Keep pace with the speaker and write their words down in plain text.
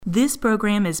This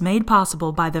program is made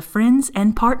possible by the friends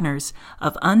and partners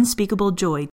of Unspeakable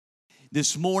Joy.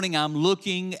 This morning I'm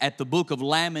looking at the book of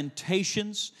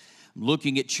Lamentations. I'm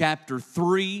looking at chapter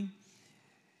 3.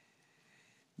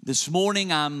 This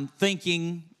morning I've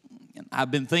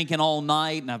been thinking all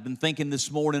night, and I've been thinking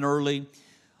this morning early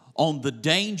on the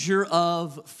danger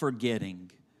of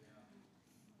forgetting.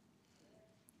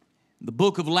 The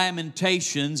book of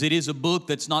Lamentations, it is a book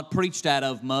that's not preached out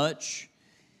of much.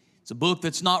 It's a book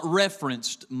that's not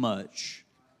referenced much.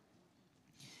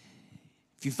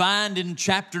 If you find in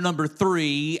chapter number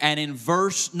 3 and in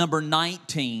verse number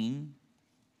 19,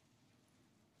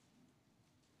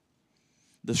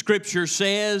 the scripture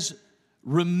says,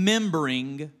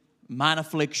 remembering mine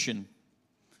affliction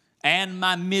and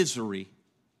my misery,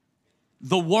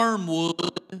 the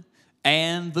wormwood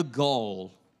and the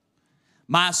gall,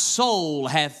 my soul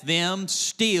hath them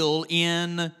still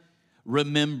in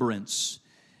remembrance,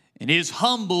 and is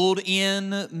humbled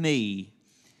in me.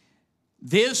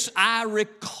 This I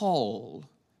recall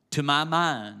to my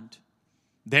mind,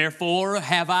 therefore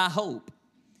have I hope.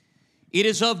 It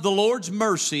is of the Lord's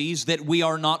mercies that we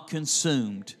are not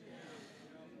consumed,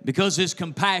 because His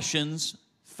compassions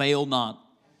fail not.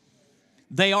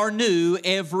 They are new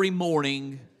every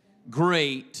morning.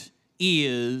 Great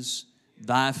is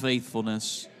thy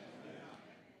faithfulness.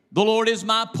 The Lord is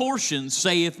my portion,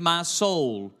 saith my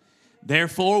soul.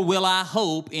 Therefore will I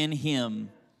hope in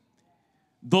Him.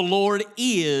 The Lord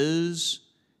is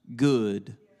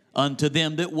good unto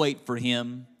them that wait for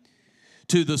Him,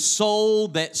 to the soul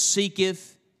that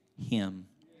seeketh Him.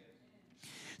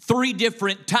 3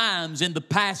 different times in the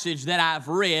passage that I've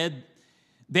read,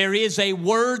 there is a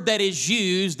word that is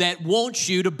used that wants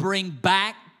you to bring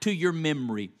back to your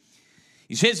memory.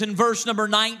 He says in verse number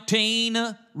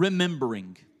 19,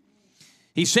 remembering.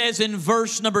 He says in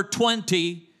verse number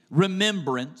 20,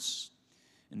 remembrance.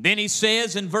 And then he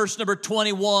says in verse number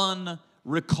 21,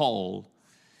 recall.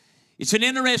 It's an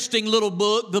interesting little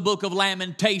book, the book of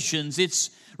Lamentations. It's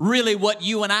really what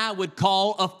you and I would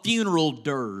call a funeral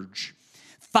dirge.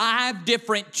 5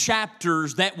 different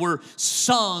chapters that were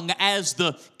sung as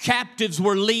the captives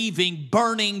were leaving,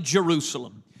 burning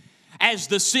Jerusalem. As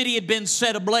the city had been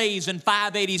set ablaze in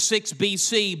 586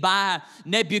 BC by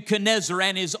Nebuchadnezzar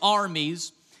and his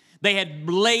armies, they had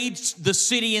laid the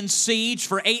city in siege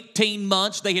for 18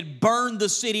 months. They had burned the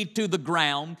city to the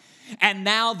ground. And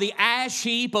now the ash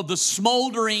heap of the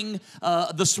smoldering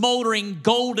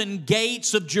golden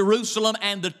gates of Jerusalem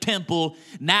and the temple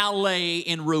now lay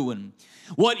in ruin.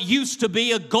 What used to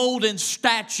be a golden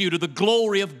statue to the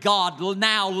glory of God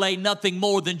now lay nothing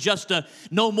more than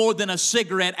no more than a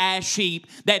cigarette ash heap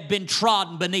that had been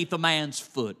trodden beneath a man's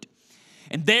foot.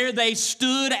 And there they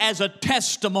stood as a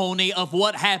testimony of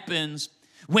what happens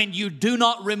when you do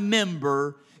not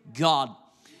remember God.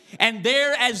 And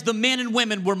there, as the men and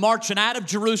women were marching out of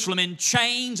Jerusalem in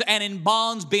chains and in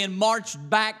bonds, being marched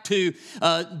back to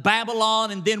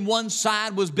Babylon, and then one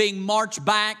side was being marched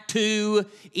back to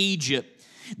Egypt,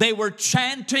 they were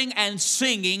chanting and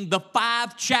singing the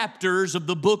 5 chapters of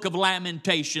the book of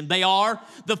Lamentation. They are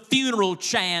the funeral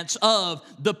chants of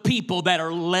the people that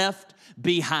are left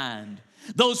behind.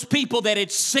 Those people that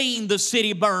had seen the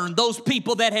city burn, those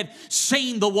people that had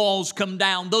seen the walls come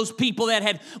down, those people that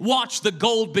had watched the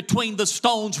gold between the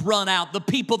stones run out, the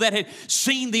people that had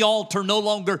seen the altar no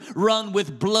longer run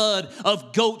with blood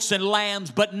of goats and lambs,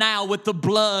 but now with the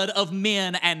blood of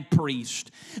men and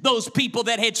priests. Those people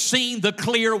that had seen the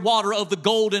clear water of the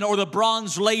golden or the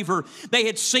bronze laver, they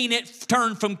had seen it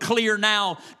turn from clear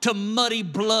now to muddy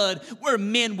blood, where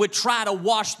men would try to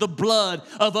wash the blood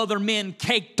of other men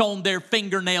caked on their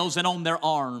fingernails and on their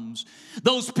arms.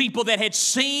 Those people that had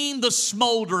seen the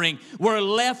smoldering were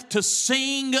left to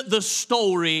sing the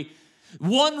story.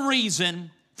 One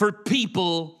reason for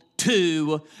people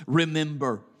to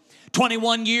remember.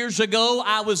 21 years ago,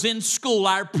 I was in school.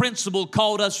 Our principal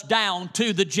called us down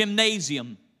to the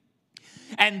gymnasium.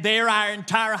 And there our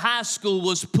entire high school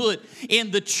was put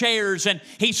in the chairs, and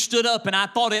he stood up, and I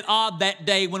thought it odd that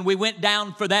day when we went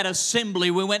down for that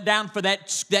assembly, we went down for that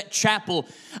chapel.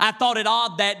 I thought it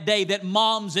odd that day that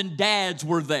moms and dads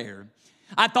were there.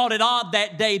 I thought it odd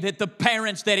that day that the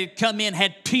parents that had come in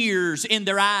had tears in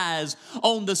their eyes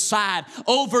on the side,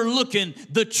 overlooking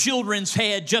the children's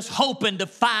head, just hoping to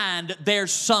find their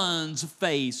son's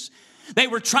face. They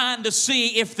were trying to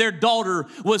see if their daughter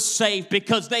was safe,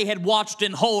 because they had watched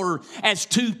in horror as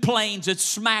 2 planes had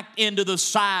smacked into the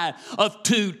side of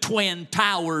 2 twin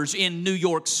towers in New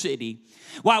York City.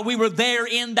 While we were there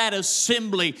in that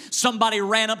assembly, somebody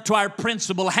ran up to our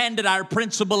principal, handed our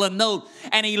principal a note,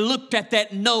 and he looked at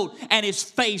that note and his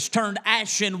face turned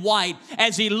ashen white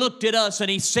as he looked at us and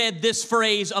he said this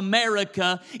phrase,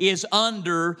 "America is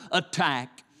under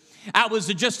attack." I was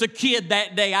just a kid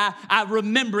that day. I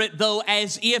remember it though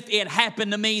as if it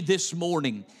happened to me this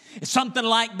morning. Something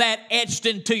like that etched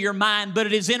into your mind, but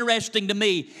it is interesting to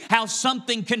me how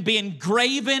something can be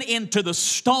engraven into the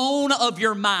stone of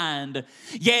your mind,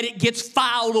 yet it gets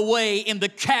filed away in the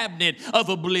cabinet of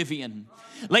oblivion.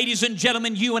 Ladies and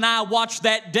gentlemen, you and I watched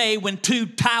that day when two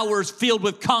towers filled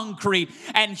with concrete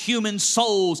and human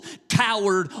souls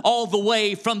towered all the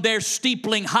way from their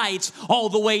steepling heights all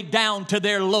the way down to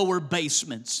their lower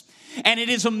basements. And it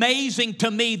is amazing to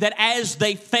me that as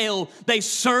they fell, they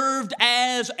served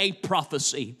as a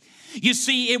prophecy. You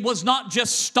see, it was not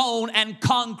just stone and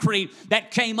concrete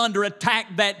that came under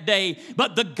attack that day,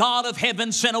 but the God of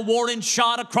heaven sent a warning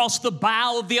shot across the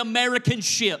bow of the American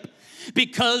ship,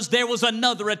 because there was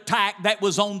another attack that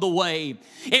was on the way.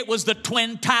 It was the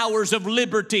twin towers of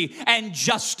liberty and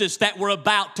justice that were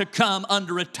about to come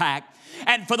under attack.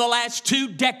 And for the last 2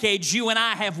 decades, you and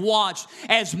I have watched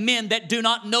as men that do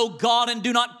not know God and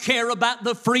do not care about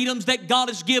the freedoms that God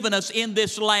has given us in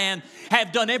this land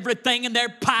have done everything in their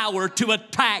power to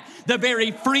attack the very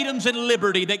freedoms and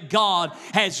liberty that God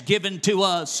has given to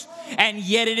us. And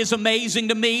yet it is amazing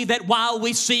to me that while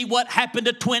we see what happened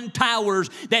to twin towers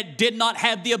that did not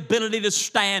have the ability to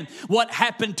stand, what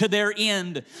happened to their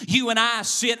end, you and I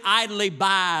sit idly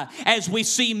by as we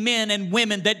see men and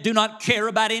women that do not care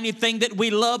about anything that we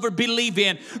love or believe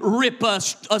in rip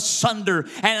us asunder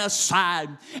and aside.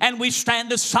 And we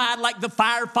stand aside like the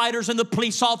firefighters and the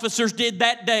police officers did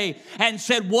that day and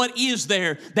said, what is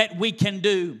there that we can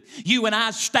do? You and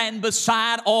I stand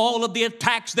beside all of the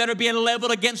attacks that are being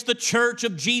leveled against the church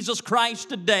of Jesus Christ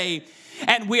today.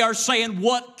 And we are saying,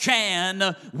 what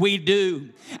can we do?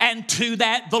 And to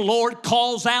that, the Lord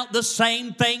calls out the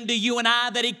same thing to you and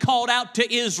I that He called out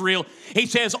to Israel. He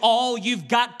says, all you've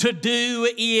got to do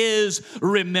is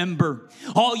remember.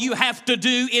 All you have to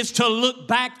do is to look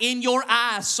back in your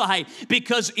eyesight,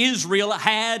 because Israel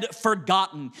had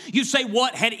forgotten. You say,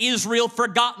 what had Israel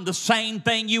forgotten? The same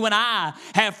thing you and I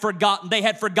have forgotten. They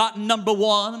had forgotten, number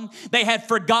one, they had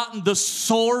forgotten the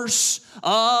source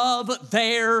of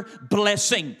their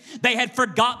blessing. They had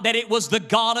forgotten that it was the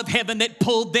God of heaven that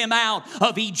pulled them out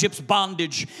of Egypt's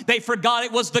bondage. They forgot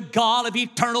it was the God of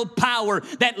eternal power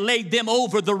that laid them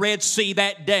over the Red Sea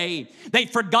that day.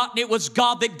 They'd forgotten it was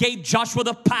God that gave Joshua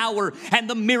the power and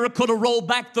the miracle to roll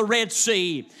back the Red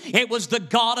Sea. It was the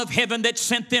God of heaven that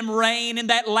sent them rain in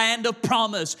that land of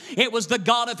promise. It was the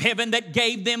God of heaven that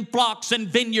gave them flocks and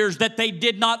vineyards that they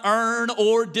did not earn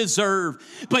or deserve.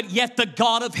 But yet the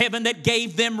God of heaven that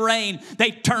gave them rain,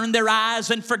 they turned their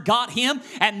eyes and forgot Him,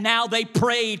 and now they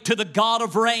prayed to the God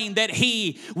of rain that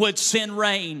He would send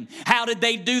rain. How did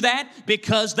they do that?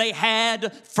 Because they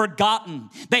had forgotten.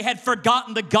 They had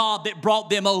forgotten the God that brought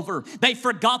them over. They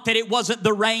forgot that it wasn't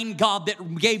the rain God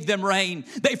that gave them rain.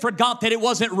 They forgot that it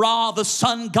wasn't Ra, the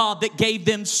sun God, that gave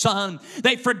them sun.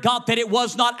 They forgot that it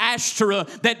was not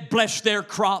Ashtoreth that blessed their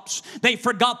crops. They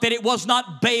forgot that it was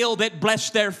not Baal that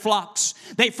blessed their flocks.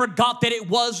 They forgot that it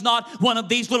was not one of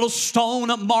these little stone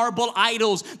marble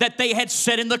idols that they had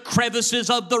set in the crevices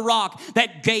of the rock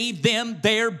that gave them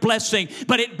their blessing.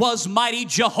 But it was mighty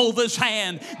Jehovah's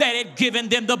hand that had given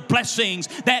them the blessings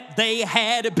that they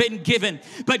had been given.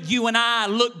 But you and I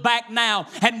look back now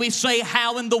and we say,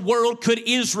 how in the world could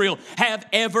Israel have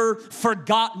ever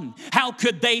forgotten? How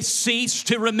could they cease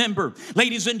to remember?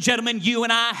 Ladies and gentlemen, you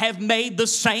and I have made the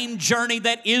same journey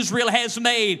that Israel has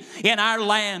made in our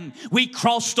land. We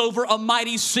crossed over a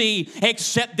mighty sea,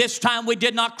 except this time we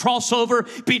did not cross over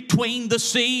between the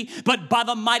sea, but by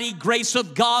the mighty grace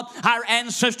of God, our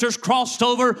ancestors crossed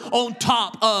over on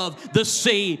top of the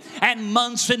sea. And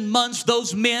months,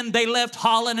 those men, they left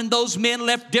Holland, and those men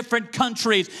left different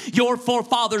countries. Your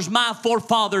forefathers, my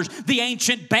forefathers, the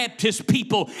ancient Baptist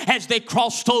people, as they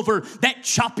crossed over that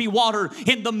choppy water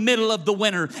in the middle of the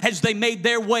winter, as they made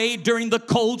their way during the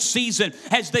cold season,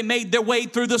 as they made their way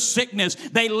through the sickness,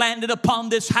 they landed upon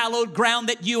this hallowed ground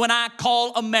that you and I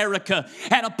call America.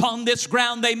 And upon this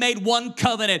ground they made one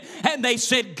covenant, and they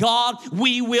said, God,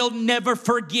 we will never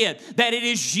forget that it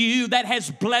is you that has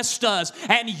blessed us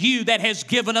and you that has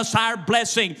given us our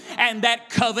blessing. And that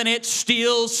covenant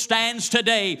still stands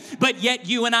today. But yet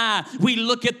you and I, we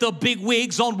look at the big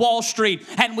wigs on Wall Street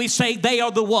and we say they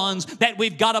are the ones that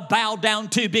we've got to bow down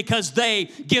to because they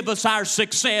give us our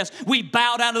success. We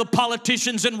bow down to the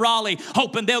politicians in Raleigh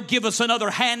hoping they'll give us another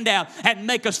handout and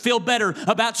make us feel better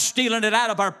about stealing it out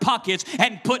of our pockets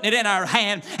and putting it in our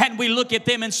hand. And we look at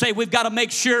them and say, we've got to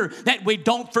make sure that we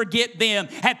don't forget them.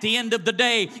 At the end of the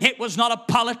day, it was not a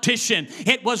politician.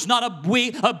 It was not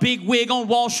a big wig on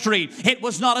Wall Street. It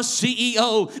was not a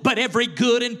CEO. But every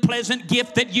good and pleasant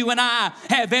gift that you and I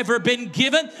have ever been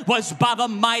given was by the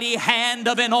mighty hand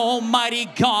of an almighty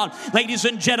God. Ladies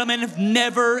and gentlemen,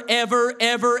 never, ever,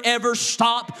 ever, ever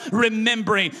stop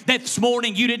remembering that this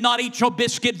morning you did not eat your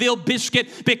Biscuitville biscuit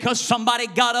because somebody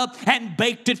got up and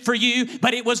baked it for you,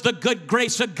 but it was the good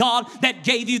grace of God that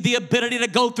gave you the ability to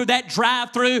go through that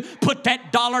drive-through, put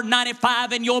that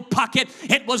 $1.95 in your pocket.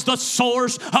 It was the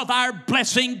source of our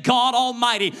blessing, God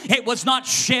Almighty. It was not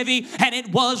Chevy and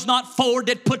it was not Ford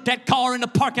that put that car in the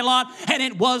parking lot, and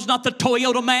it was not the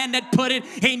Toyota man that put it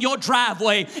in your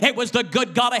driveway. It was the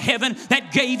good God of heaven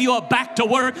that gave you a back to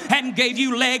work and gave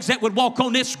you legs that would walk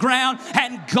on this ground,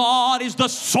 and God is the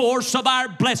source of our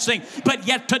blessing. But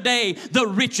yet today, the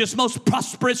richest, most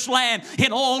prosperous land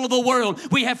in all of the world,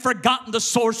 we have forgotten the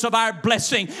source of our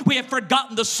blessing. We have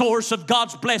forgotten the source of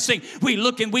God's blessing. We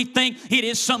look and we think it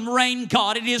is some rain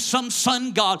God, it is some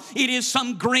sun God, it is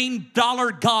some green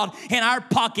dollar God in our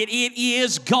pocket. It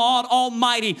is God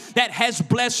Almighty that has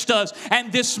blessed us.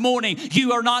 And this morning,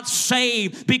 you are not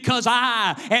saved because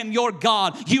I am your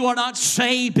God. You are not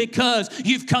saved because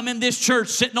you've come in this church,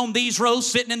 sitting on these rows,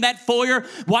 sitting in that foyer,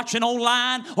 watching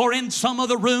online, or in some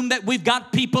other room that we've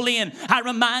got people in. I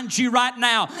remind you right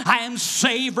now, I am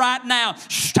saved right now,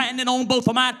 standing on both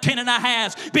of my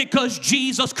 10.5 because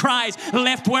Jesus Christ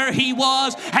left where he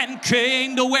was and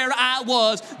came to where I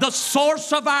was. The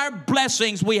source of our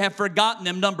blessings, we have forgotten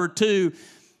them. Number two,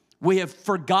 we have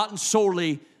forgotten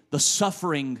sorely the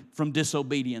suffering from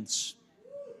disobedience.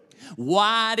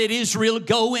 Why did Israel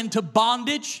go into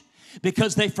bondage?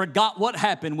 Because they forgot what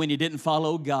happened when you didn't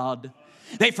follow God.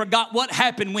 They forgot what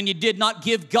happened when you did not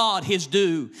give God his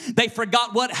due. They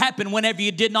forgot what happened whenever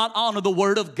you did not honor the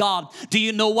word of God. Do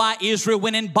you know why Israel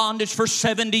went in bondage for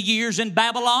 70 years in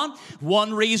Babylon?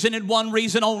 One reason and one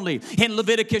reason only. In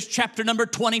Leviticus chapter number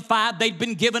 25, they'd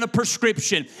been given a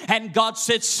prescription. And God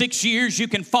said 6 years you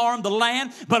can farm the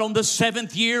land, but on the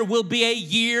 7th year will be a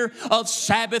year of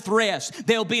Sabbath rest.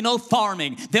 There'll be no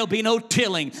farming. There'll be no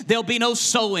tilling. There'll be no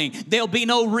sowing. There'll be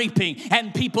no reaping.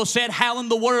 And people said, how in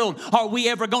the world are we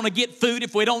ever going to get food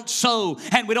if we don't sow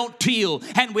and we don't till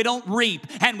and we don't reap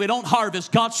and we don't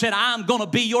harvest? God said, I'm going to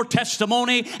be your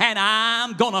testimony and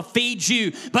I'm going to feed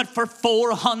you. But for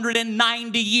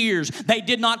 490 years, they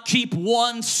did not keep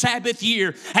one Sabbath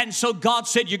year. And so God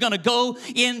said, you're going to go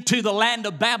into the land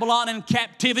of Babylon in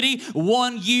captivity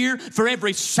 1 year for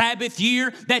every Sabbath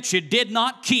year that you did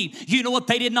not keep. You know what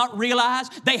they did not realize?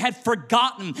 They had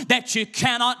forgotten that you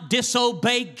cannot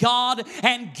disobey God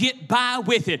and get by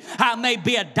with it. I may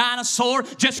be a dinosaur,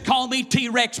 just call me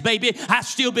T-Rex, baby. I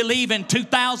still believe in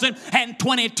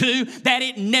 2022 that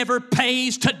it never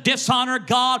pays to dishonor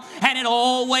God and it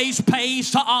always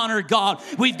pays to honor God.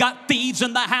 We've got thieves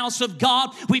in the house of God.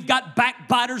 We've got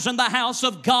backbiters in the house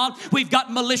of God. We've got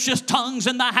malicious tongues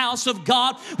in the house of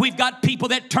God. We've got people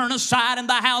that turn aside in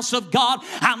the house of God.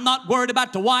 I'm not worried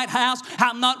about the White House.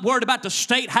 I'm not worried about the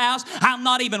State House. I'm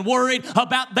not even worried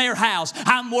about their house.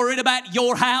 I'm worried about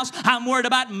your house. I'm worried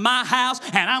about my house.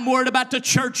 And I'm worried about the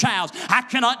church house. I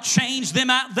cannot change them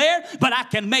out there, but I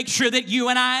can make sure that you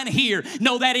and I in here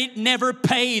know that it never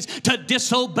pays to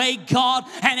disobey God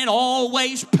and it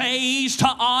always pays to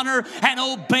honor and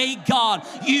obey God.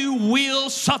 You will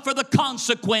suffer the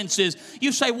consequences.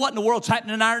 You say, what in the world's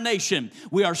happening in our nation?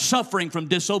 We are suffering from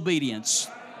disobedience.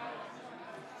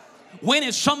 When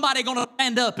is somebody going to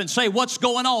stand up and say what's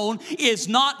going on is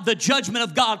not the judgment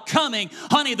of God coming?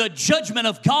 Honey, the judgment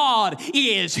of God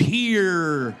is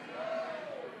here.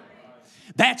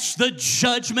 That's the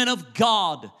judgment of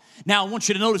God. Now, I want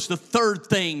you to notice the third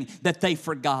thing that they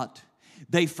forgot.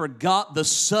 They forgot the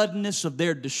suddenness of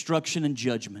their destruction and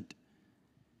judgment.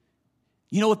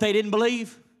 You know what they didn't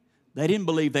believe? They didn't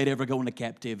believe they'd ever go into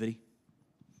captivity.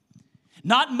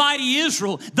 Not mighty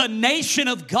Israel, the nation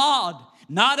of God.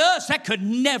 Not us. That could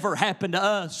never happen to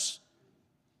us.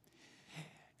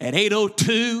 At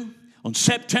 8:02 on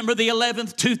September the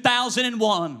 11th,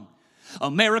 2001,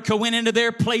 America went into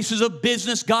their places of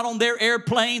business, got on their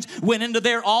airplanes, went into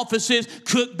their offices,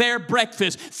 cooked their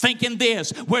breakfast, thinking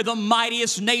this, we're the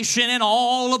mightiest nation in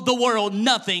all of the world.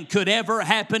 Nothing could ever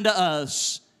happen to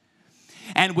us.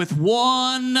 And with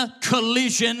one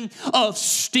collision of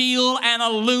steel and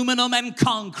aluminum and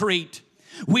concrete,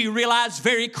 we realized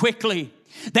very quickly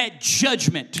that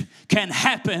judgment can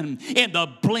happen in the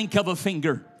blink of a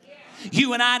finger.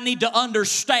 you and I need to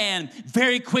understand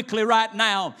very quickly right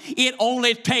now, it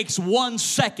only takes 1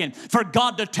 second for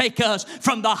God to take us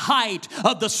from the height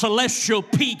of the celestial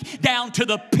peak down to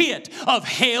the pit of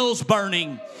hell's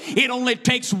burning. It only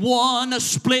takes 1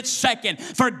 split second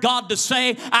for God to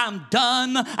say, I'm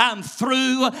done, I'm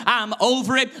through, I'm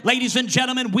over it. Ladies and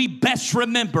gentlemen, we best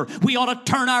remember, we ought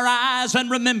to turn our eyes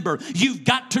and remember, you've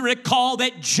got to recall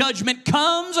that judgment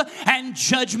comes and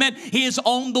judgment is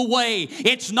on the way.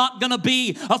 It's not going to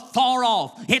be far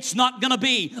off. It's not going to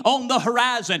be on the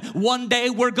horizon. One day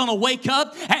we're going to wake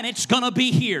up and it's going to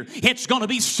be here. It's going to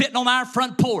be sitting on our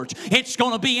front porch. It's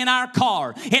going to be in our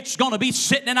car. It's going to be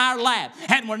sitting in our lap.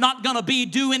 And we're not going to be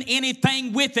doing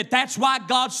anything with it. That's why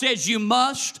God says you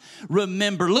must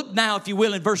remember. Look now, if you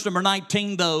will, in verse number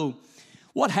 19, though.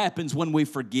 What happens when we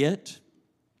forget?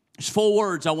 There's 4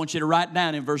 words I want you to write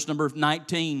down in verse number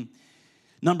 19.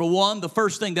 Number 1, the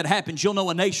first thing that happens, you'll know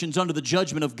a nation's under the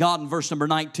judgment of God in verse number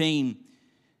 19,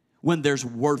 when there's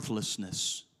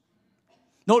worthlessness.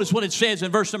 Notice what it says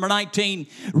in verse number 19,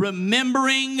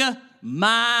 remembering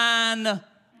mine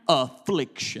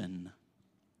affliction.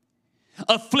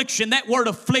 Affliction, that word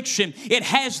affliction, it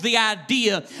has the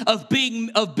idea of being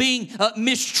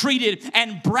mistreated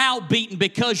and browbeaten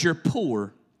because you're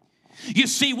poor. You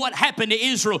see what happened to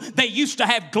Israel? They used to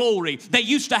have glory. They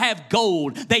used to have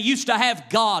gold. They used to have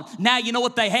God. Now you know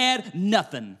what they had?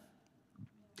 Nothing.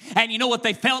 And you know what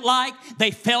they felt like? They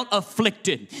felt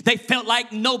afflicted. They felt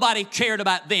like nobody cared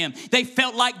about them. They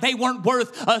felt like they weren't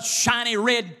worth a shiny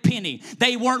red penny.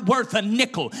 They weren't worth a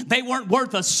nickel. They weren't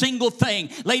worth a single thing.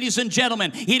 Ladies and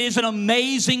gentlemen, it is an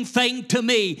amazing thing to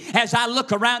me as I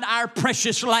look around our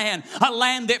precious land, a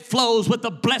land that flows with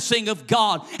the blessing of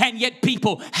God, and yet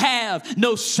people have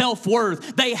no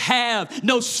self-worth. They have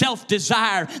no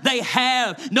self-desire. They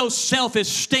have no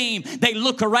self-esteem. They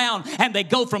look around and they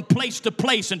go from place to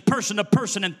place and person to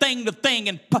person and thing to thing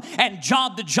and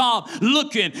job to job,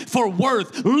 looking for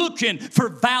worth, looking for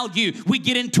value. We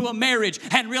get into a marriage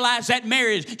and realize that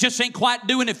marriage just ain't quite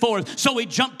doing it for us. So we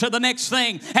jump to the next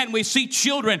thing, and we see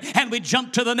children and we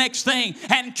jump to the next thing,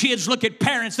 and kids look at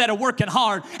parents that are working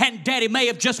hard, and daddy may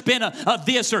have just been a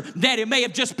this, or daddy may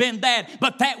have just been that,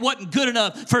 but that wasn't good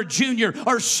enough for Junior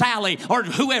or Sally or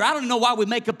whoever. I don't know why we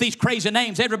make up these crazy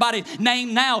names. Everybody's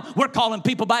name now, we're calling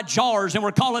people by jars and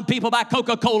we're calling people by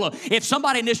Coca-Cola. If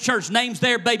somebody in this church names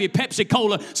their baby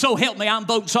Pepsi-Cola, so help me, I'm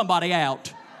voting somebody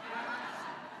out.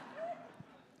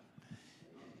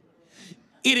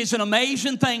 It is an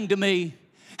amazing thing to me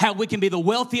how we can be the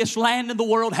wealthiest land in the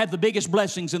world, have the biggest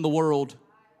blessings in the world,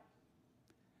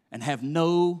 and have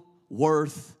no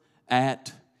worth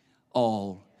at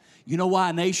all. You know why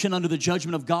a nation under the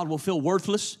judgment of God will feel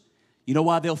worthless? You know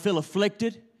why they'll feel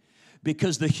afflicted?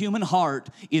 Because the human heart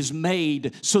is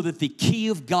made so that the key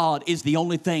of God is the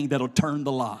only thing that'll turn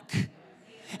the lock.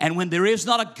 And when there is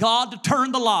not a God to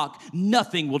turn the lock,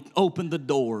 nothing will open the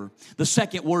door. The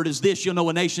second word is this. You'll know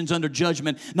a nation's under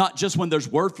judgment, not just when there's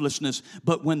worthlessness,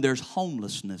 but when there's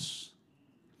homelessness.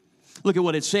 Look at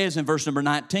what it says in verse number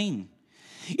 19.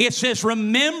 It says,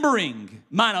 remembering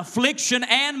mine affliction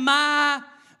and my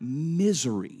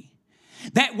misery.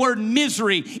 That word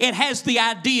misery, it has the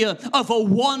idea of a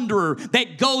wanderer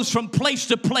that goes from place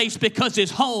to place because his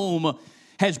home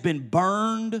has been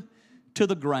burned to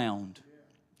the ground.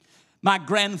 My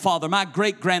grandfather, my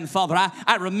great-grandfather,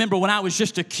 I remember when I was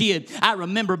just a kid, I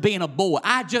remember being a boy.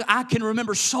 I can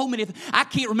remember so many, I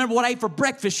can't remember what I ate for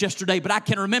breakfast yesterday, but I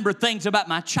can remember things about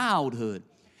my childhood.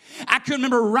 I can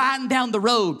remember riding down the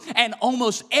road, and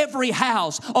almost every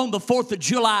house on the 4th of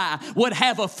July would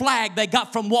have a flag they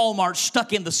got from Walmart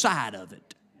stuck in the side of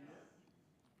it.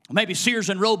 Maybe Sears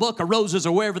and Roebuck or Roses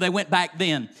or wherever they went back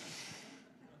then.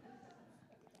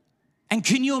 And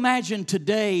can you imagine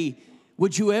today,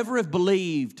 would you ever have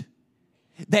believed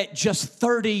that just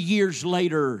 30 years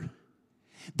later,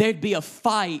 there'd be a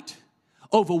fight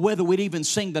over whether we'd even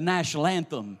sing the national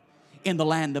anthem in the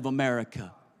land of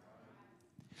America?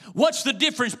 What's the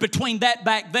difference between that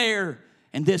back there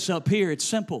and this up here? It's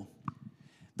simple.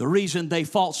 The reason they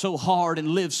fought so hard and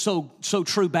lived so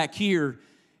true back here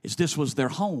is this was their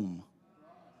home.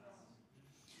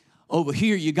 Over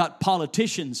here you got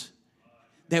politicians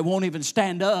that won't even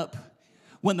stand up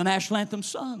when the national anthem's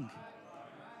sung.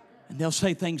 And they'll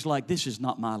say things like, this is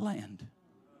not my land.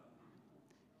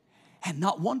 And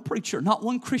not one preacher, not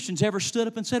one Christian's ever stood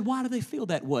up and said, why do they feel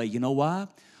that way? You know why?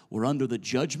 We're under the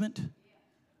judgment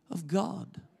of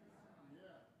God.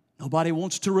 Nobody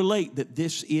wants to relate that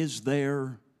this is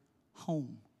their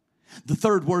home. The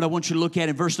third word I want you to look at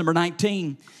in verse number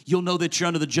 19, you'll know that you're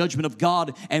under the judgment of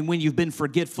God, and when you've been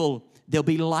forgetful, there'll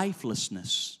be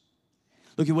lifelessness.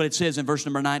 Look at what it says in verse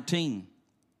number 19.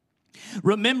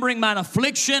 Remembering mine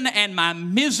affliction and my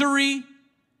misery,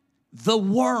 the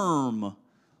wormwood.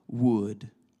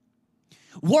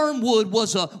 Wormwood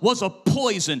was a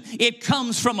poison. It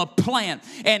comes from a plant.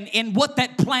 And what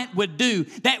that plant would do,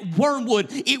 that wormwood,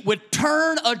 it would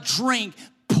turn a drink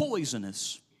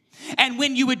poisonous. And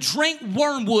when you would drink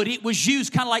wormwood, it was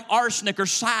used kind of like arsenic or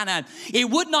cyanide. It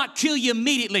would not kill you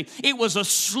immediately. It was a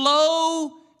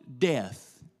slow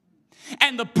death.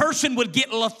 And the person would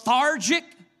get lethargic.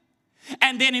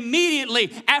 And then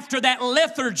immediately after that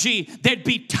lethargy, there'd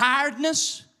be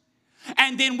tiredness.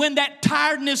 And then when that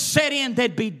tiredness set in,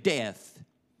 there'd be death.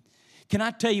 Can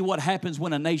I tell you what happens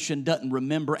when a nation doesn't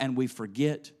remember and we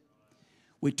forget?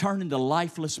 We turn into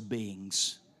lifeless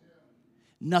beings.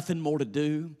 Nothing more to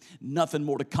do, nothing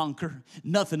more to conquer,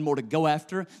 nothing more to go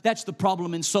after. That's the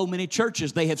problem in so many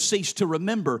churches. They have ceased to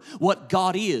remember what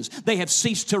God is. They have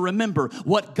ceased to remember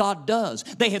what God does.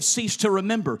 They have ceased to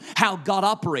remember how God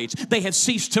operates. They have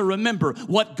ceased to remember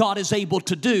what God is able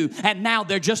to do. And now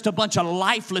they're just a bunch of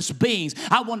lifeless beings.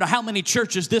 I wonder how many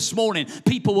churches this morning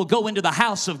people will go into the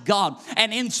house of God,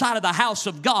 and inside of the house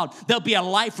of God there'll be a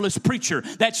lifeless preacher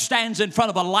that stands in front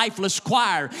of a lifeless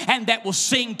choir and that will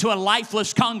sing to a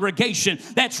lifeless congregation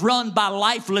that's run by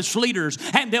lifeless leaders,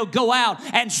 and they'll go out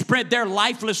and spread their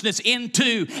lifelessness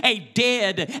into a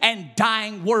dead and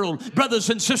dying world. Brothers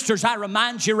and sisters, I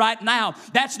remind you right now,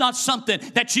 that's not something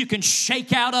that you can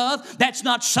shake out of. That's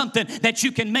not something that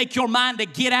you can make your mind to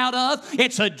get out of.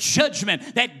 It's a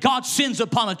judgment that God sends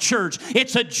upon a church.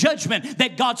 It's a judgment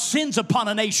that God sends upon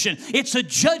a nation. It's a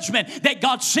judgment that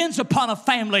God sends upon a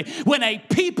family when a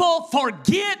people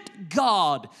forget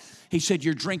God. He said,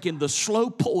 you're drinking the slow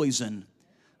poison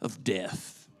of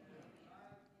death.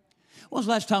 When was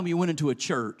the last time you went into a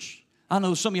church? I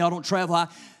know some of y'all don't travel,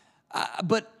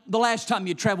 but the last time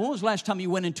you traveled, when was the last time you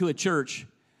went into a church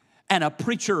and a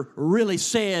preacher really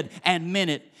said and meant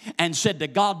it and said, the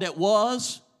God that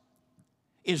was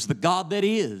is the God that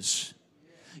is?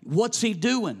 What's he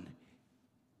doing?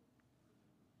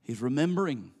 He's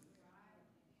remembering.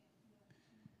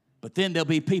 But then there'll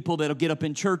be people that'll get up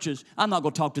in churches. I'm not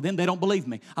going to talk to them. They don't believe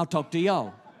me. I'll talk to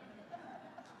y'all.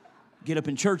 Get up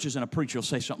in churches and a preacher will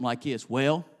say something like this.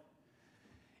 Well,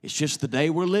 it's just the day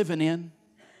we're living in.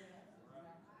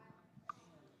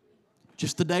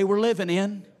 Just the day we're living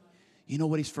in. You know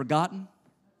what he's forgotten?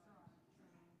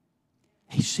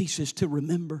 He ceases to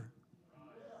remember.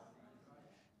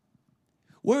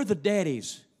 Where are the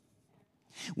daddies?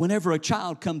 Whenever a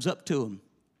child comes up to him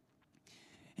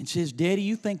and says, Daddy,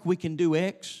 you think we can do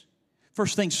X?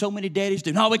 First thing so many daddies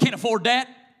do, no, we can't afford that.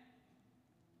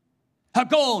 How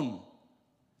go on?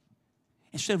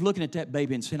 Instead of looking at that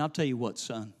baby and saying, I'll tell you what,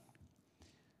 son,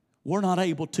 we're not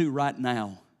able to right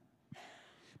now,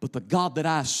 but the God that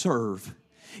I serve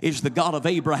is the God of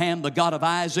Abraham, the God of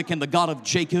Isaac, and the God of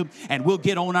Jacob, and we'll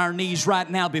get on our knees right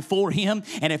now before him.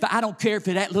 And if I don't care if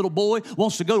that little boy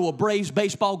wants to go to a Braves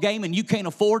baseball game and you can't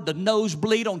afford the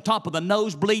nosebleed on top of the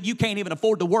nosebleed, you can't even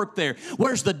afford to work there.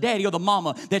 Where's the daddy or the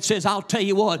mama that says, I'll tell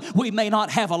you what, we may not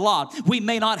have a lot, we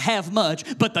may not have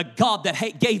much, but the God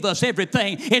that gave us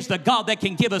everything is the God that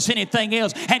can give us anything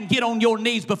else. And get on your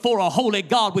knees before a holy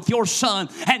God with your son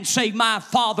and say, my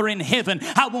Father in heaven,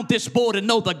 I want this boy to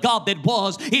know the God that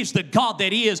was is the God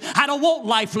that is. I don't want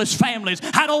lifeless families.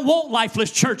 I don't want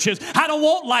lifeless churches. I don't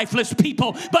want lifeless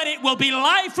people. But it will be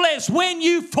lifeless when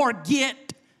you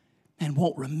forget and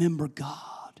won't remember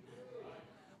God.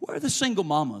 Where are the single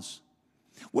mamas?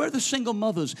 Where are the single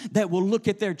mothers that will look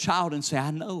at their child and say, I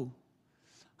know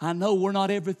we're not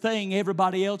everything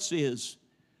everybody else is.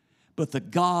 But the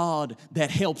God that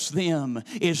helps them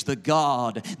is the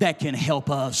God that can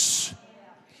help us.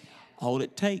 All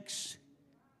it takes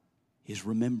is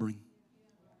remembering.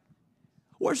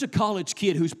 Where's a college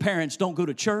kid whose parents don't go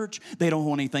to church? They don't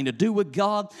want anything to do with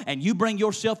God. And you bring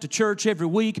yourself to church every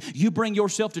week. You bring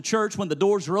yourself to church when the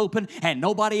doors are open and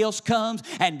nobody else comes.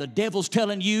 And the devil's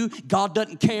telling you God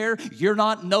doesn't care. You're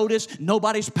not noticed.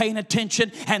 Nobody's paying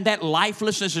attention. And that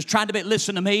lifelessness is trying to be,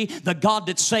 listen to me, the God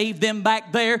that saved them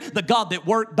back there, the God that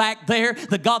worked back there,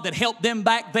 the God that helped them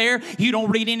back there. You don't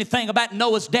read anything about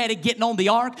Noah's daddy getting on the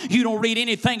ark. You don't read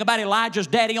anything about Elijah's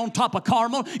daddy on top of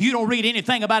Carmel. You don't read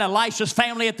anything about Elisha's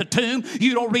family at the tomb.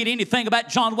 You don't read anything about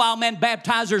John Wildman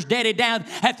Baptizer's daddy down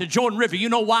at the Jordan River. You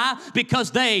know why?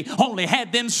 Because they only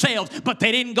had themselves, but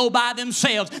they didn't go by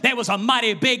themselves. There was a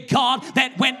mighty big God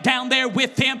that went down there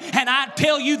with them. And I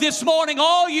tell you this morning,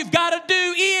 all you've got to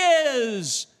do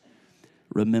is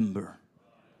remember.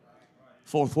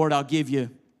 Fourth word I'll give you,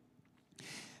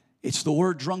 it's the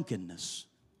word drunkenness.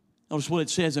 Notice what it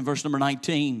says in verse number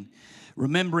 19.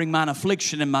 Remembering mine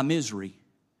affliction and my misery.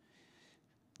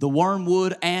 the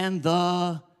wormwood and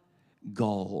the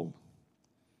gall.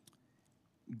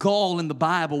 Gall in the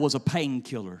Bible was a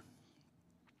painkiller.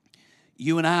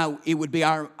 You and I, it would be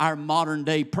our modern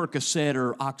day Percocet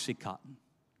or Oxycontin.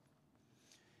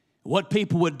 What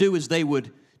people would do is they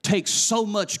would take so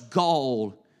much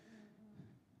gall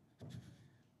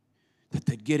that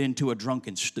they'd get into a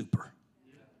drunken stupor.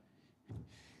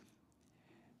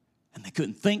 And they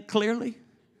couldn't think clearly.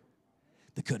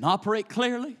 They couldn't operate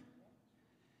clearly.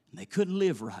 And they couldn't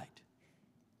live right.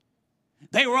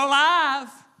 They were alive,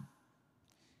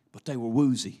 but they were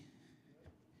woozy.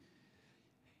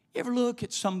 You ever look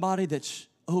at somebody that's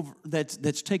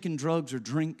taking drugs or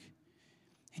drink,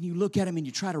 and you look at them and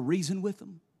you try to reason with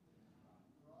them?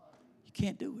 You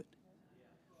can't do it.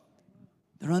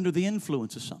 They're under the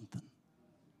influence of something.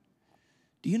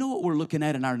 Do you know what we're looking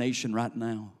at in our nation right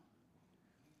now?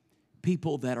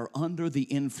 People that are under the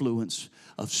influence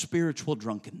of spiritual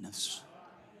drunkenness.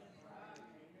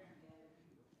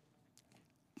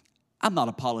 I'm not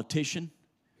a politician,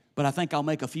 but I think I'll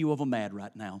make a few of them mad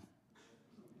right now.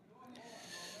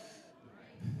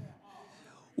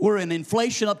 We're in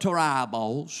inflation up to our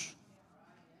eyeballs.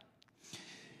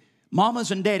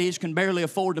 Mamas and daddies can barely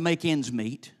afford to make ends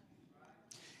meet.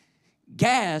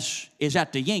 Gas is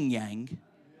at the yin-yang.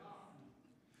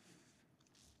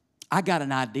 I got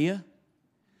an idea.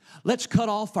 Let's cut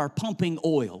off our pumping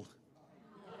oil.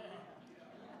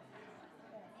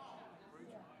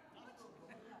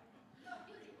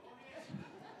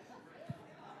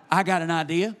 I got an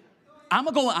idea.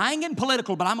 I ain't getting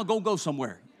political, but I'm going to go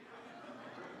somewhere.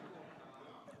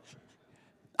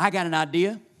 I got an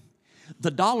idea.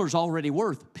 The dollar's already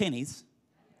worth pennies.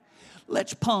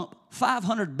 Let's pump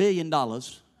 $500 billion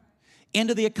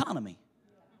into the economy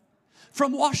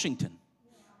from Washington.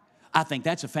 I think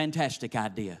that's a fantastic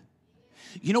idea.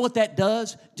 You know what that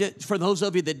does? For those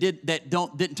of you that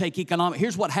didn't take economics,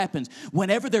 here's what happens.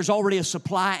 Whenever there's already a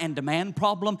supply and demand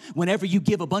problem, whenever you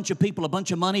give a bunch of people a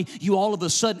bunch of money, you all of a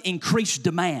sudden increase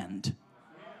demand.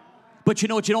 But you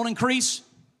know what you don't increase?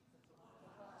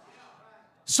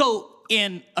 So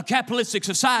in a capitalistic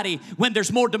society, when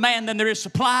there's more demand than there is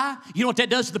supply, you know what that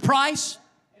does to the price?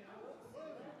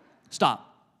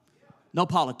 Stop. No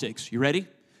politics. You ready?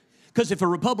 Because if a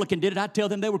Republican did it, I'd tell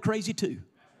them they were crazy too.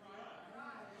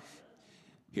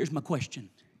 Here's my question.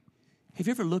 Have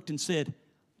you ever looked and said,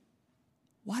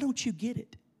 why don't you get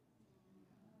it?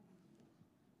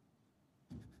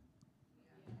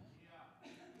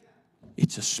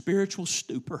 It's a spiritual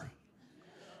stupor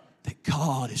that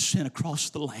God has sent across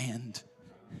the land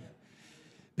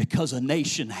because a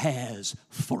nation has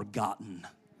forgotten.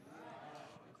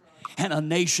 And a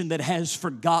nation that has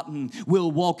forgotten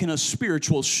will walk in a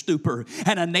spiritual stupor.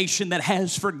 And a nation that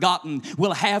has forgotten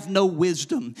will have no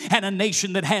wisdom. And a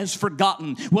nation that has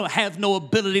forgotten will have no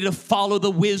ability to follow the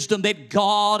wisdom that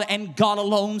God and God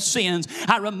alone sends.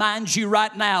 I remind you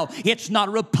right now, it's not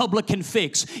a Republican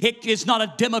fix. It is not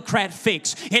a Democrat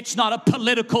fix. It's not a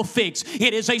political fix.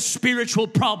 It is a spiritual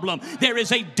problem. There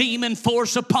is a demon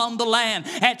force upon the land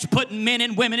that's putting men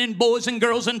and women and boys and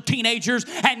girls and teenagers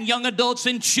and young adults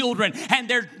and children, and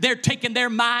they're taking their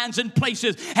minds in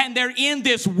places, and they're in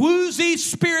this woozy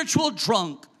spiritual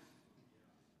drunk.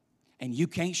 And you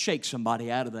can't shake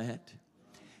somebody out of that.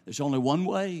 There's only one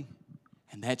way,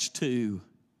 and that's to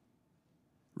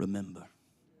remember.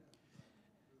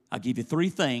 I'll give you 3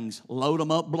 things. Load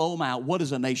them up, blow them out. What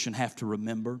does a nation have to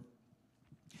remember?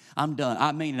 I'm done.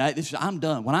 I mean, I'm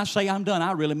done. When I say I'm done,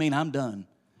 I really mean I'm done.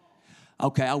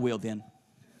 Okay, I will then.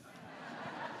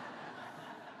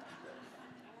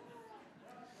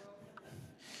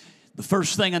 The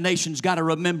first thing a nation's got to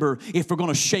remember, if we're going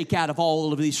to shake out of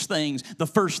all of these things, the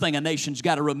first thing a nation's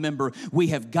got to remember, we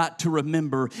have got to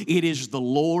remember it is the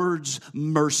Lord's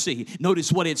mercy.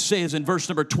 Notice what it says in verse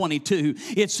number 22.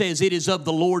 It says, it is of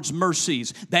the Lord's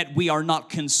mercies that we are not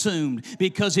consumed,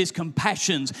 because his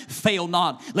compassions fail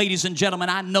not. Ladies and gentlemen,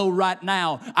 I know right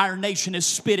now our nation is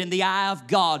spit in the eye of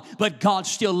God, but God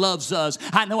still loves us.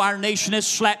 I know our nation has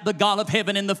slapped the God of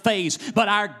heaven in the face, but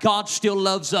our God still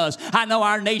loves us. I know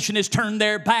our nation has turned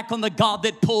their back on the God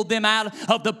that pulled them out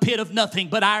of the pit of nothing,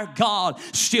 but our God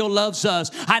still loves us.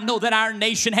 I know that our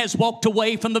nation has walked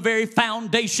away from the very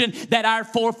foundation that our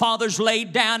forefathers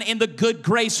laid down in the good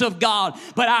grace of God,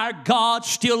 but our God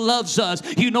still loves us.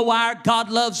 You know why our God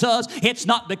loves us? It's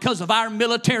not because of our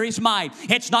military's might.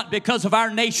 It's not because of our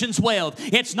nation's wealth.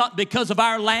 It's not because of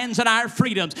our lands and our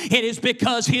freedoms. It is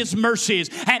because his mercies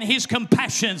and his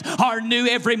compassions are new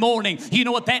every morning. You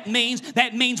know what that means?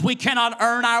 That means we cannot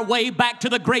earn our way back to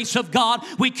the grace of God.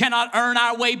 We cannot earn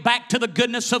our way back to the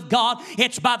goodness of God.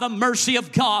 It's by the mercy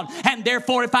of God. And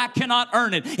therefore, if I cannot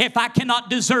earn it, if I cannot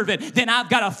deserve it, then I've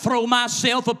got to throw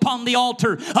myself upon the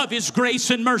altar of His grace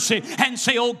and mercy and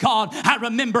say, oh God, I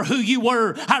remember who you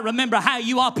were. I remember how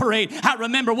you operate. I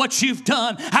remember what you've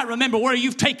done. I remember where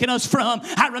you've taken us from.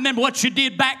 I remember what you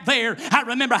did back there. I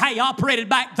remember how you operated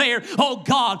back there. Oh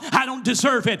God, I don't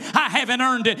deserve it. I haven't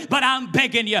earned it, but I'm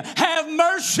begging you, have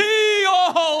mercy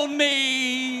on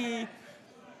me.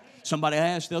 Somebody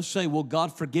asks, they'll say, will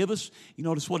God forgive us? You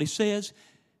notice what He says?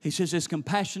 He says, His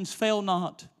compassions fail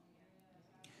not.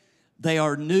 They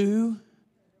are new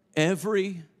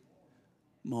every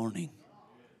morning.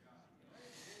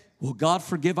 Will God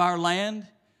forgive our land?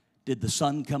 Did the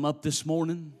sun come up this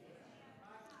morning?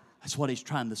 That's what He's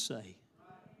trying to say.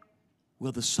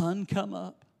 Will the sun come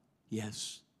up?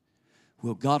 Yes.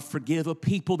 Will God forgive a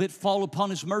people that fall upon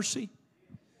His mercy?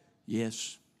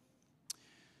 Yes.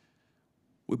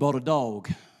 We bought a dog.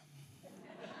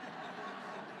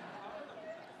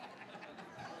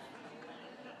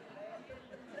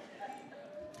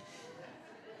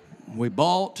 We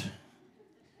bought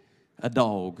a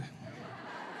dog.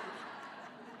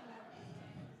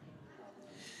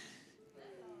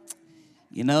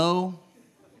 You know,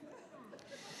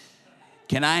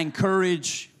 can I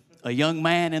encourage a young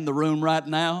man in the room right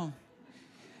now?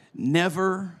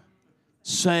 Never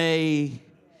say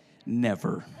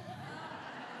never.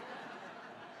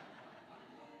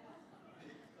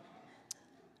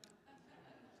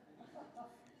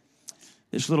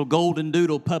 This little golden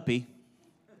doodle puppy,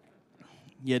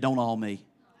 yeah, don't all me.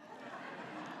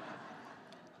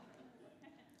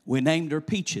 We named her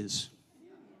Peaches.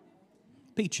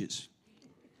 Peaches.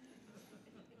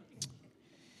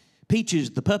 Peaches,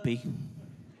 the puppy,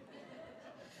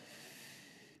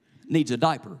 needs a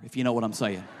diaper, if you know what I'm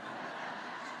saying.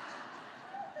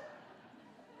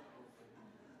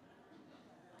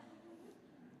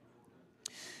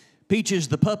 Peaches,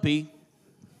 the puppy,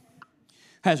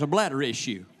 has a bladder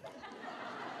issue.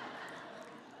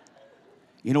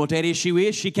 You know what that issue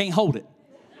is? She can't hold it.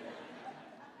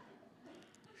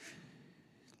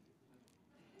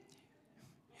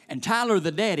 And Tyler,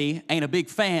 the daddy, ain't a big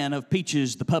fan of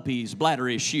Peaches, the puppy's bladder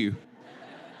issue.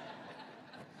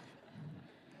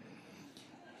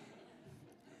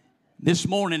 This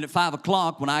morning at 5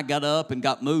 o'clock when I got up and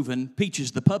got moving,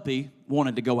 Peaches, the puppy,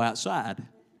 wanted to go outside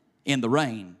in the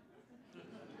rain,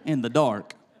 in the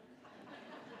dark.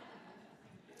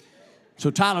 So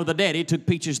Tyler, the daddy, took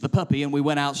Peaches, the puppy, and we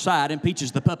went outside, and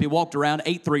Peaches, the puppy, walked around,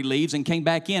 ate 3 leaves, and came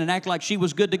back in and acted like she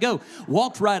was good to go.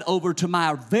 Walked right over to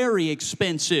my very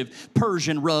expensive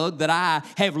Persian rug that I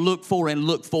have looked for,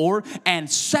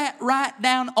 and sat right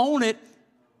down on it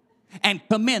and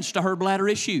commenced to her bladder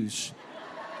issues.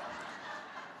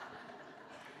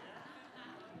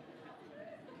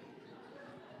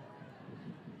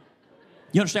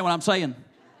 You understand what I'm saying?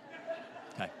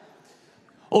 Okay.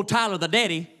 Oh, Tyler, the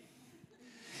daddy,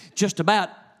 just about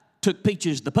took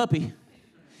Peaches, the puppy,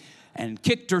 and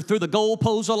kicked her through the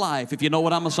goalposts of life, if you know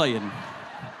what I'm saying.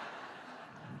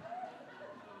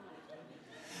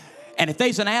 And if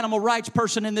there's an animal rights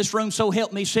person in this room, so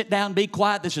help me, sit down, be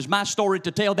quiet. This is my story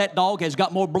to tell. That dog has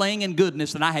got more bling and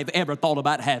goodness than I have ever thought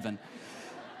about having.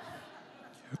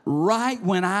 Right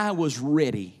when I was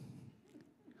ready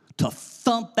to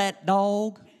thump that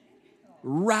dog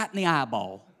right in the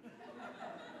eyeball,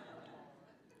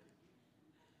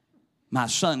 my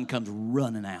son comes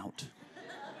running out.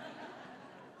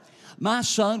 My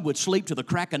son would sleep to the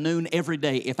crack of noon every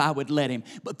day if I would let him.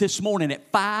 But this morning at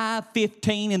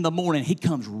 5:15 in the morning, he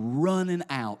comes running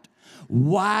out,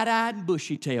 wide-eyed and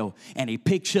bushy-tailed, and he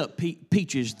picks up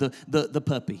Peaches, the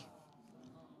puppy.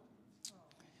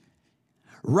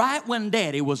 Right when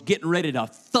Daddy was getting ready to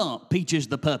thump Peaches,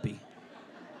 the puppy,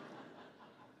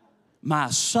 my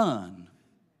son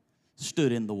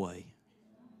stood in the way.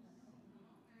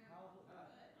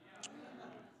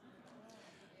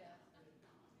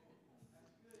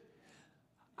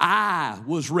 I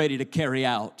was ready to carry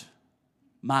out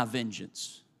my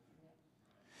vengeance.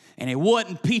 And it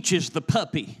wasn't Peaches, the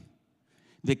puppy,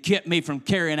 that kept me from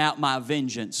carrying out my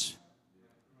vengeance.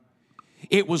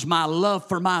 It was my love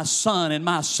for my son and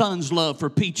my son's love for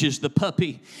Peaches, the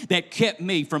puppy, that kept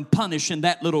me from punishing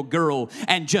that little girl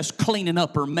and just cleaning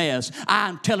up her mess.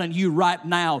 I'm telling you right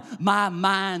now, my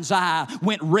mind's eye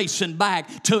went racing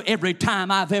back to every time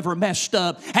I've ever messed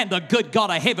up, and the good God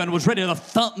of heaven was ready to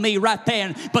thump me right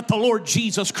then. But the Lord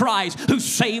Jesus Christ, who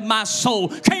saved my soul,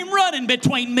 came running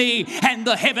between me and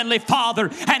the Heavenly Father,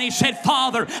 and He said,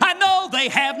 Father, I know they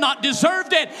have not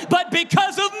deserved it, but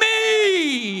because of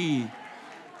me.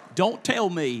 Don't tell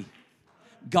me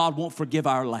God won't forgive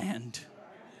our land.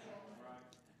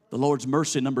 The Lord's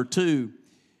mercy. Number two,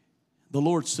 the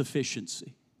Lord's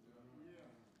sufficiency.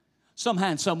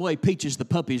 Somehow, in some way, Peaches the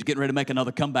puppy is getting ready to make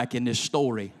another comeback in this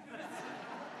story.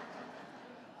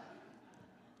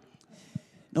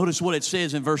 Notice what it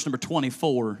says in verse number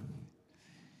 24.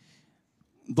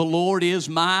 The Lord is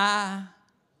my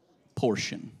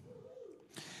portion.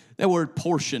 That word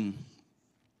portion,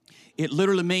 it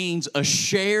literally means a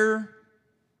share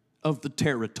of the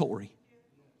territory.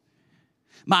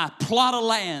 My plot of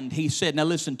land, he said. Now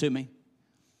listen to me.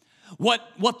 What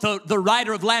the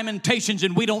writer of Lamentations,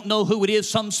 and we don't know who it is,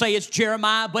 some say it's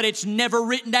Jeremiah, but it's never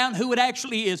written down who it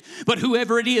actually is. But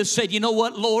whoever it is said, you know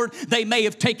what, Lord, they may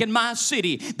have taken my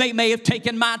city. They may have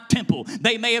taken my temple.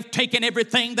 They may have taken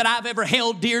everything that I've ever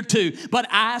held dear to, but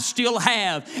I still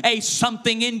have a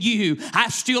something in you. I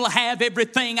still have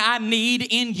everything I need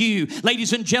in you.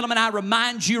 Ladies and gentlemen, I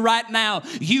remind you right now,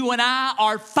 you and I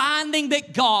are finding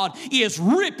that God is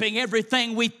ripping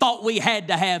everything we thought we had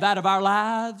to have out of our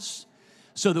lives,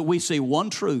 so that we see one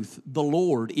truth: the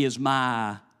Lord is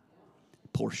my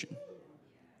portion.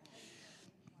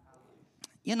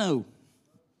 You know,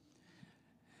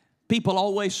 people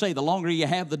always say the longer you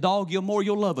have the dog, the more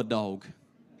you'll love a dog.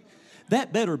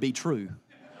 That better be true.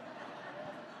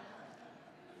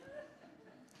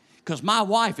 Because my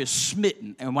wife is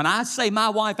smitten. And when I say my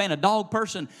wife ain't a dog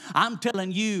person, I'm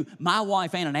telling you, my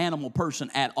wife ain't an animal person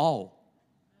at all.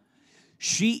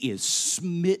 She is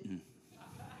smitten.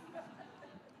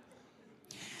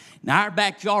 Now, our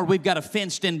backyard, we've got a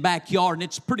fenced-in backyard, and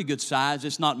it's a pretty good size.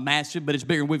 It's not massive, but it's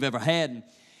bigger than we've ever had.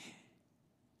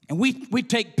 And we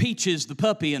take Peaches, the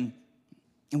puppy, and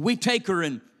we take her,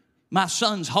 and my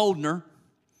son's holding her,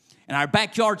 and our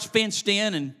backyard's fenced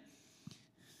in, and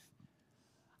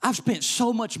I've spent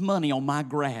so much money on my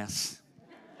grass.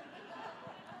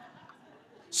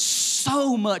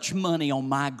 So much money on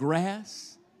my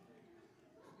grass.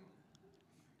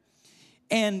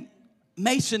 And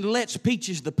Mason lets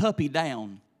Peaches the puppy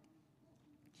down.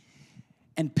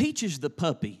 And Peaches the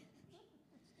puppy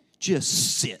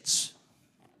just sits.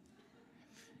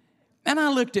 And I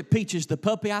looked at Peaches the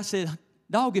puppy. I said,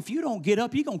 dog, if you don't get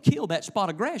up, you're going to kill that spot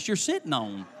of grass you're sitting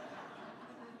on.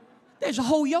 There's a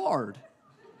whole yard.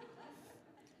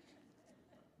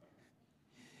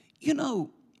 You know,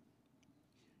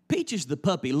 Peaches the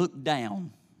puppy looked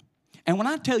down. And when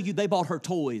I tell you they bought her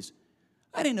toys,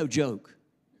 that ain't no joke.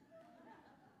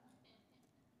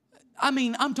 I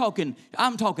mean, I'm talking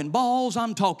balls,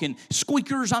 I'm talking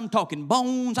squeakers, I'm talking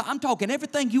bones, I'm talking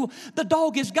everything the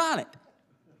dog has got it.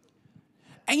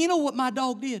 And you know what my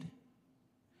dog did?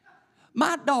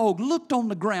 My dog looked on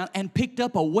the ground and picked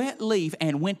up a wet leaf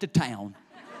and went to town.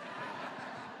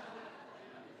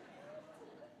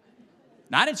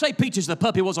 Now, I didn't say Peaches the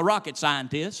puppy was a rocket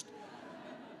scientist.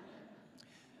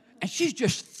 And she's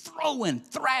just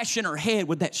thrashing her head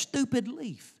with that stupid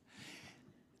leaf.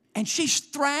 And she's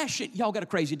thrashing. Y'all got a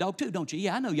crazy dog too, don't you?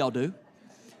 Yeah, I know y'all do.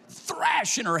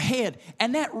 Thrashing her head,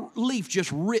 and that leaf just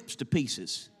rips to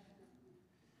pieces.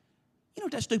 You know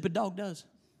what that stupid dog does?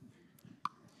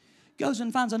 Goes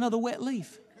and finds another wet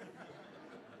leaf.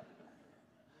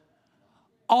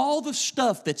 All the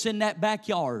stuff that's in that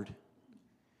backyard,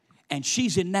 and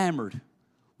she's enamored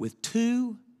with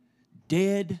 2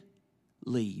 dead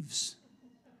leaves.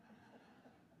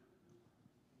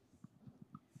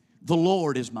 The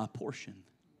Lord is my portion.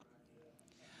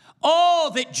 All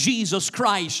that Jesus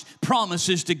Christ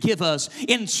promises to give us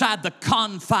inside the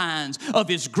confines of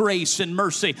His grace and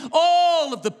mercy.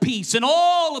 All of the peace and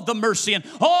all of the mercy and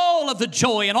all of the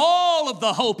joy and all of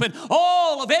the hope and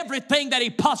all of everything that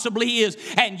He possibly is.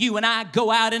 And you and I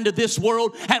go out into this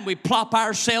world and we plop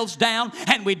ourselves down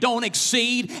and we don't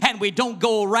exceed and we don't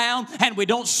go around and we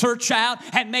don't search out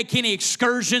and make any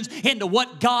excursions into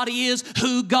what God is,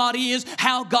 who God is,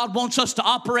 how God wants us to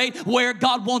operate, where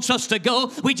God wants us to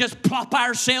go. We just plop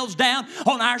ourselves down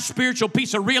on our spiritual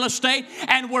piece of real estate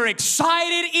and we're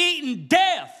excited eating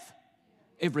death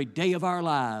every day of our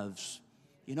lives.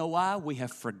 You know why? We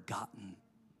have forgotten.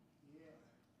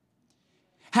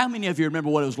 How many of you remember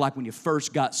what it was like when you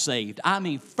first got saved? I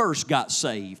mean, first got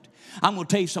saved. I'm going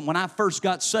to tell you something. When I first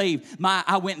got saved,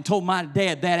 I went and told my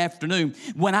dad that afternoon.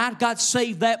 When I got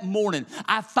saved that morning,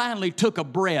 I finally took a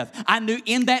breath. I knew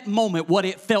in that moment what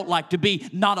it felt like to be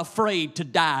not afraid to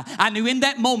die. I knew in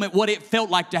that moment what it felt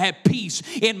like to have peace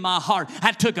in my heart.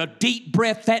 I took a deep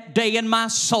breath that day in my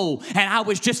soul, and I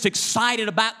was just excited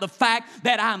about the fact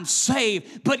that I'm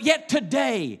saved. But yet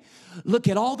today, look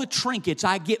at all the trinkets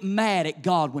I get mad at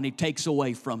God when He takes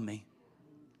away from me.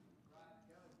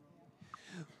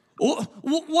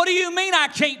 What do you mean I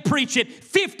can't preach it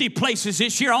 50 places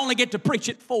this year? I only get to preach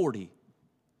it 40.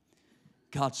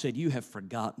 God said, you have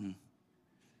forgotten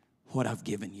what I've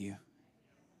given you.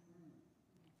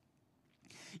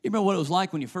 You remember what it was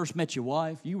like when you first met your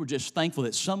wife? You were just thankful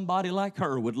that somebody like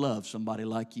her would love somebody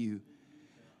like you.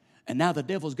 And now the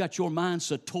devil's got your mind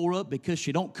so tore up because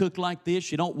she don't cook like this,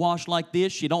 she don't wash like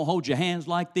this, she don't hold your hands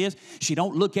like this, she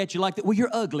don't look at you like that. Well,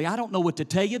 you're ugly. I don't know what to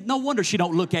tell you. No wonder she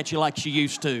don't look at you like she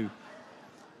used to.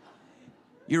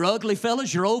 You're ugly,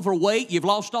 fellas. You're overweight. You've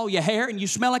lost all your hair, and you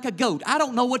smell like a goat. I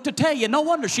don't know what to tell you. No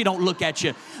wonder she don't look at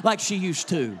you like she used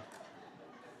to.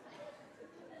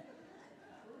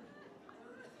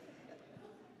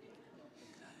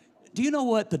 Do you know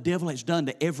what the devil has done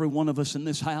to every one of us in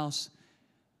this house?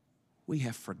 We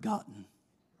have forgotten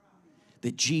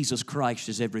that Jesus Christ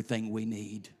is everything we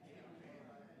need.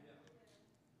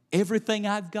 Everything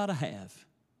I've got to have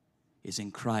is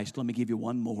in Christ. Let me give you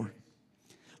one more.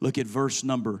 Look at verse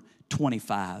number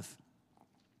 25.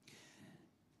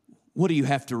 What do you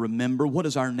have to remember? What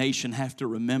does our nation have to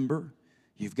remember?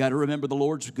 You've got to remember the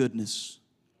Lord's goodness.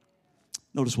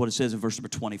 Notice what it says in verse number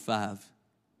 25.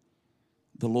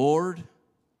 The Lord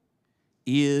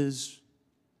is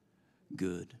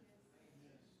good.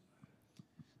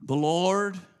 The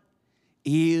Lord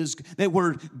is, that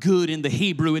word good in the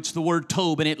Hebrew, it's the word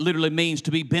tov, and it literally means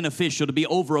to be beneficial, to be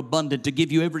overabundant, to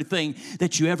give you everything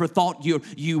that you ever thought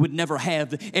you would never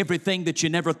have, everything that you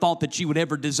never thought that you would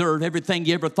ever deserve, everything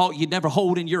you ever thought you'd never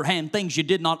hold in your hand, things you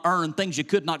did not earn, things you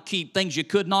could not keep, things you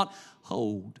could not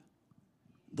hold.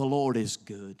 The Lord is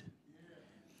good.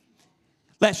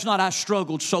 Last night I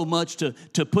struggled so much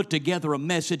to put together a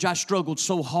message. I struggled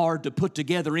so hard to put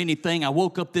together anything. I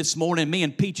woke up this morning, me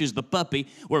and Peaches the puppy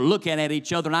were looking at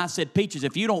each other, and I said, Peaches,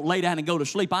 if you don't lay down and go to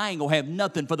sleep, I ain't going to have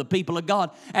nothing for the people of God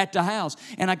at the house.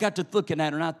 And I got to looking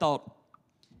at her, and I thought,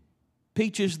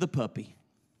 Peaches the puppy.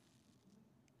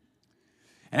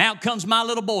 And out comes my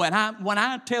little boy. And when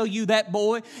I tell you that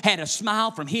boy had a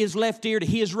smile from his left ear to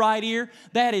his right ear,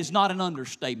 that is not an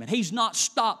understatement. He's not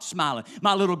stopped smiling.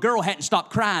 My little girl hadn't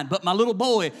stopped crying, but my little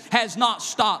boy has not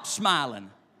stopped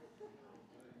smiling.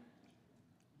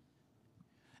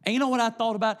 And you know what I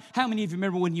thought about? How many of you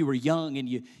remember when you were young and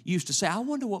you used to say, I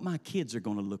wonder what my kids are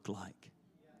going to look like?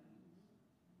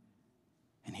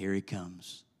 And here he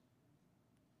comes.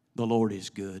 The Lord is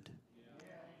good.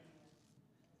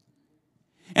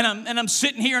 And I'm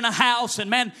sitting here in a house, and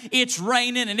man, it's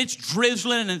raining and it's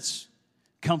drizzling and it's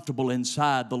comfortable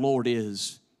inside. The Lord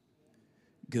is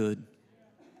good.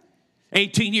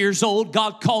 18 years old,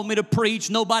 God called me to preach.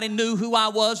 Nobody knew who I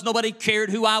was. Nobody cared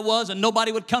who I was, and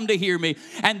nobody would come to hear me.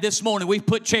 And this morning, we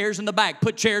put chairs in the back,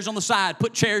 put chairs on the side,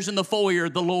 put chairs in the foyer.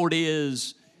 The Lord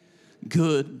is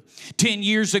good. 10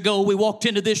 years ago, we walked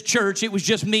into this church. It was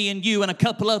just me and you and a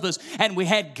couple of us, and we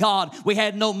had God. We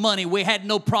had no money. We had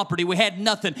no property. We had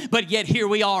nothing, but yet here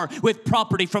we are with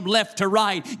property from left to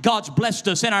right. God's blessed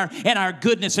us in our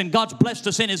goodness, and God's blessed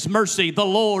us in His mercy. The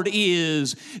Lord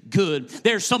is good.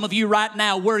 There's some of you right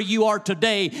now where you are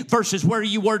today versus where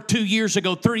you were 2 years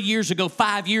ago, 3 years ago,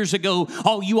 5 years ago.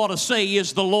 All you ought to say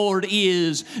is the Lord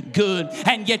is good.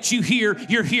 And yet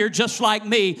you're here just like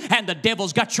me, and the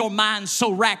devil's got your mind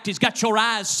so racked. He's got your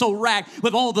eyes so racked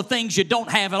with all the things you don't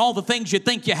have and all the things you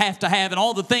think you have to have and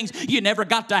all the things you never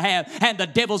got to have. And the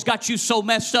devil's got you so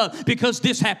messed up because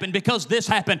this happened, because this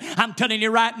happened. I'm telling you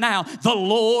right now, the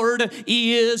Lord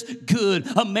is good.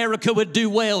 America would do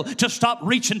well to stop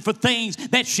reaching for things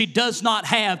that she does not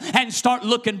have and start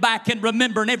looking back and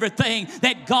remembering everything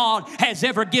that God has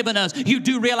ever given us. You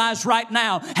do realize right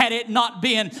now, had it not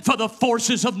been for the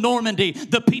forces of Normandy,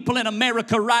 the people in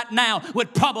America right now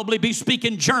would probably be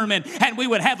speaking German, and we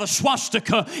would have a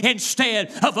swastika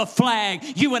instead of a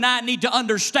flag. You and I need to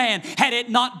understand, had it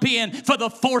not been for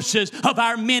the forces of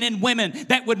our men and women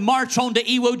that would march onto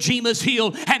Iwo Jima's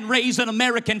hill and raise an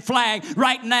American flag,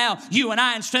 right now, you and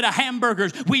I, instead of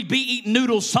hamburgers, we'd be eating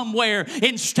noodles somewhere.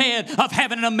 Instead of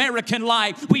having an American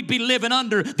life, we'd be living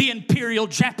under the Imperial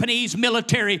Japanese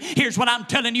military. Here's what I'm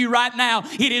telling you right now.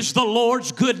 It is the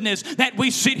Lord's goodness that we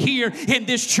sit here in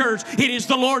this church. It is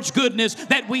the Lord's goodness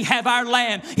that we have our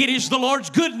land. It is the Lord's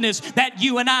goodness that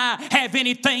you and I have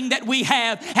anything that we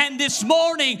have. And this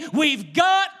morning, we've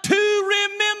got to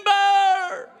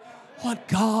remember what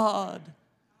God.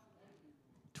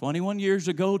 21 years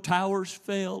ago, towers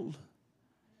fell,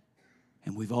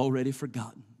 and we've already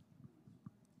forgotten.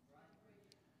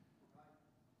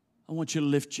 I want you to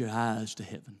lift your eyes to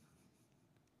heaven.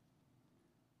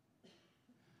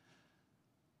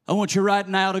 I want you right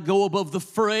now to go above the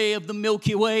fray of the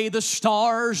Milky Way, the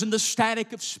stars, and the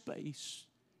static of space.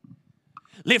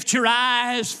 Lift your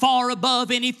eyes far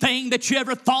above anything that you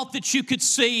ever thought that you could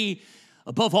see,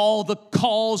 above all the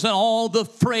calls and all the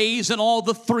frays and all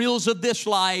the thrills of this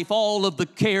life, all of the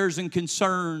cares and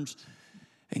concerns,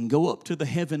 and go up to the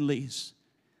heavenlies.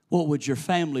 What would your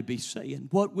family be saying?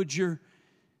 What would your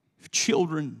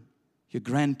children, your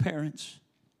grandparents?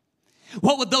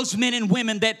 What would those men and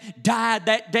women that died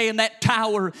that day in that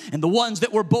tower, and the ones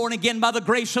that were born again by the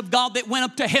grace of God that went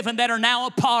up to heaven, that are now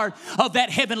a part of that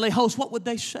heavenly host, what would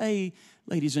they say?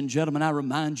 Ladies and gentlemen, I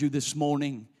remind you this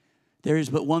morning, there is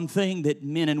but one thing that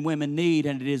men and women need,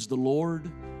 and it is the Lord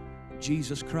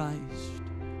Jesus Christ.